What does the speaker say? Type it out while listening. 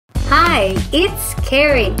Hi, it's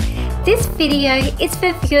Kerry. This video is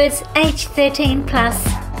for viewers age 13 plus.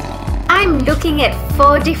 I'm looking at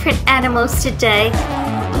 4 different animals today.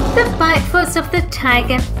 The bite force of the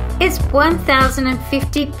tiger is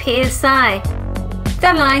 1050 psi.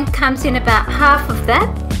 The lion comes in about half of that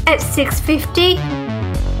at 650.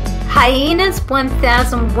 Hyenas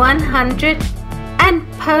 1100 and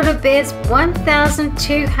polar bears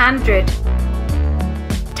 1200.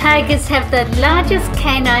 Tigers have the largest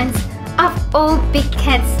canines of all big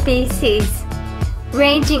cat species,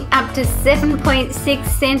 ranging up to 7.6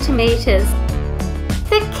 centimeters.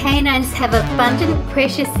 The canines have abundant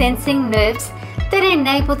pressure sensing nerves that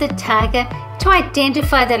enable the tiger to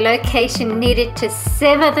identify the location needed to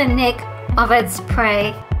sever the neck of its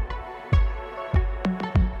prey.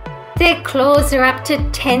 Their claws are up to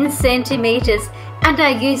 10 centimeters and are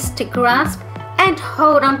used to grasp and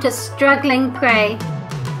hold on to struggling prey.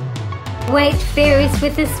 Weight varies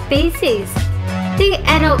with the species. The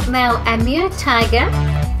adult male Amur tiger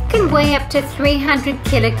can weigh up to 300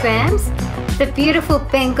 kilograms, the beautiful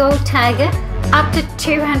Bengal tiger up to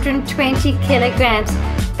 220 kilograms,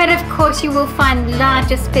 but of course you will find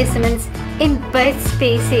larger specimens in both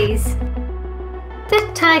species. The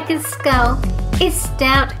tiger's skull is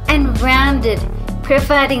stout and rounded,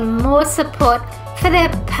 providing more support for their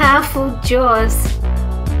powerful jaws.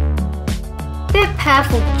 Their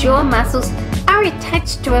powerful jaw muscles are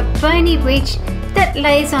attached to a bony ridge that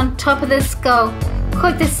lays on top of the skull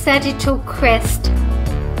called the sagittal crest.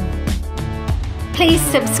 Please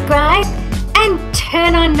subscribe and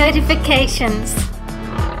turn on notifications.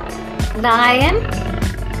 Lion.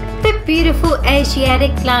 The beautiful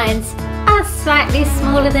Asiatic lions are slightly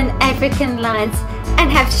smaller than African lions and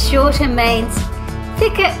have shorter manes,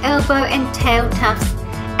 thicker elbow and tail tufts,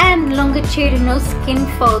 and longitudinal skin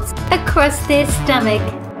folds across their stomach.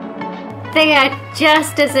 They are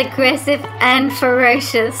just as aggressive and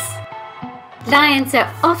ferocious. Lions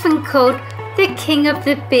are often called the king of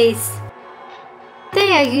the beasts.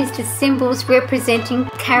 They are used as symbols representing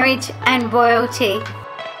courage and royalty.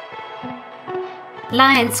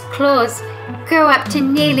 Lions' claws grow up to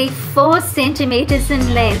nearly 4 centimeters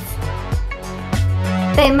in length.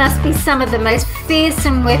 They must be some of the most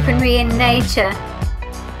fearsome weaponry in nature.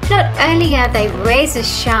 Not only are they razor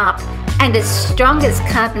sharp and as strong as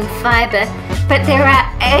carbon fiber, but there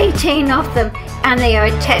are 18 of them and they are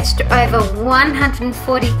attached to over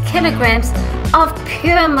 140 kilograms of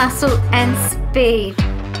pure muscle and speed.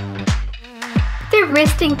 The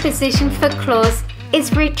resting position for claws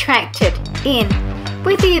is retracted in,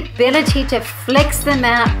 with the ability to flex them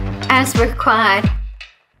out as required.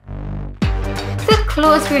 The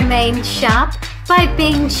claws remain sharp by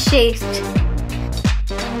being sheathed,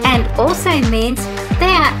 and also means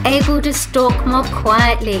they are able to stalk more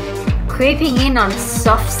quietly, creeping in on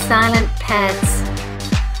soft, silent pads.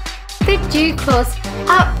 The dew claws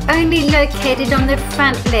are only located on the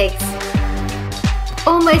front legs.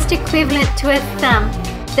 Almost equivalent to a thumb,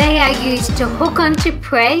 they are used to hook onto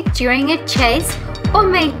prey during a chase or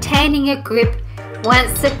maintaining a grip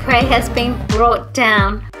once the prey has been brought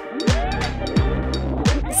down.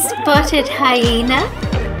 Spotted hyena.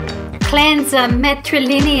 Clans are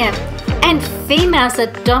matrilinear and females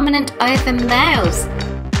are dominant over males.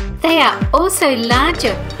 They are also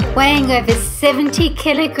larger, weighing over 70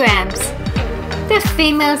 kilograms. The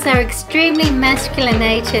females are extremely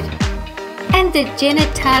masculinated, and the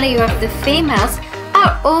genitalia of the females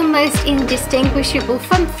are almost indistinguishable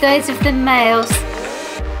from those of the males.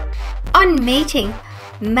 On meeting,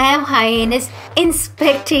 male hyenas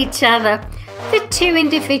inspect each other. The two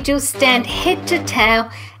individuals stand head to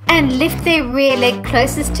tail and lift their rear leg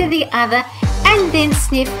closest to the other and then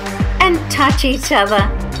sniff and touch each other.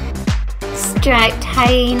 Striped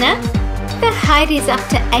hyena. The height is up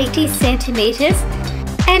to 80 centimeters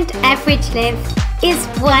and average length is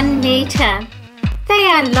 1 meter. They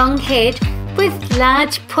are long-haired with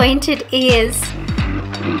large pointed ears.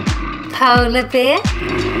 Polar bear.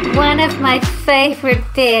 One of my favorite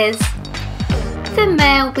bears. The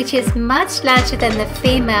male, which is much larger than the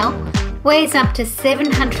female, weighs up to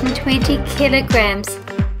 720 kilograms.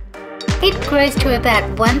 It grows to about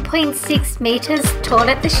 1.6 meters tall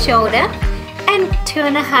at the shoulder and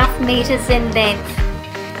 2.5 meters in length.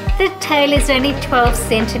 The tail is only 12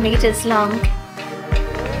 centimeters long.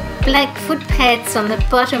 Black foot pads on the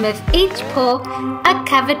bottom of each paw are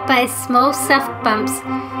covered by small soft bumps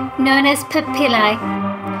known as papillae.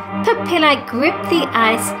 Papillae grip the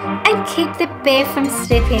ice and keep the bear from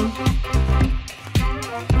slipping.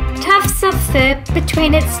 Tufts of fur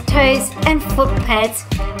between its toes and foot pads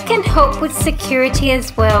can help with security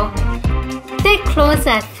as well. Their claws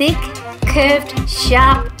are thick, curved,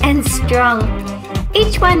 sharp and strong.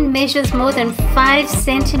 Each one measures more than 5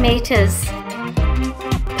 centimeters.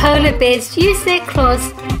 Polar bears use their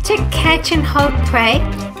claws to catch and hold prey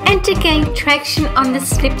and to gain traction on the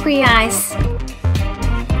slippery ice.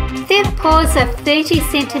 Their paws are 30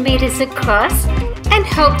 centimeters across and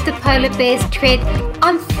help the polar bears tread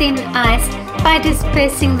on thin ice by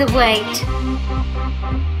dispersing the weight.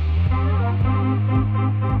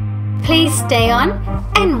 Please stay on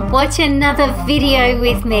and watch another video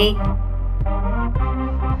with me.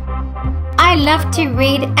 I love to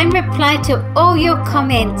read and reply to all your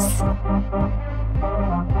comments.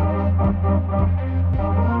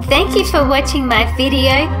 Thank you for watching my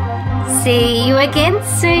video. See you again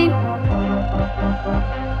soon.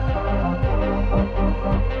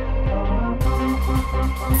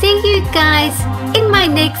 See you guys in my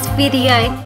next video.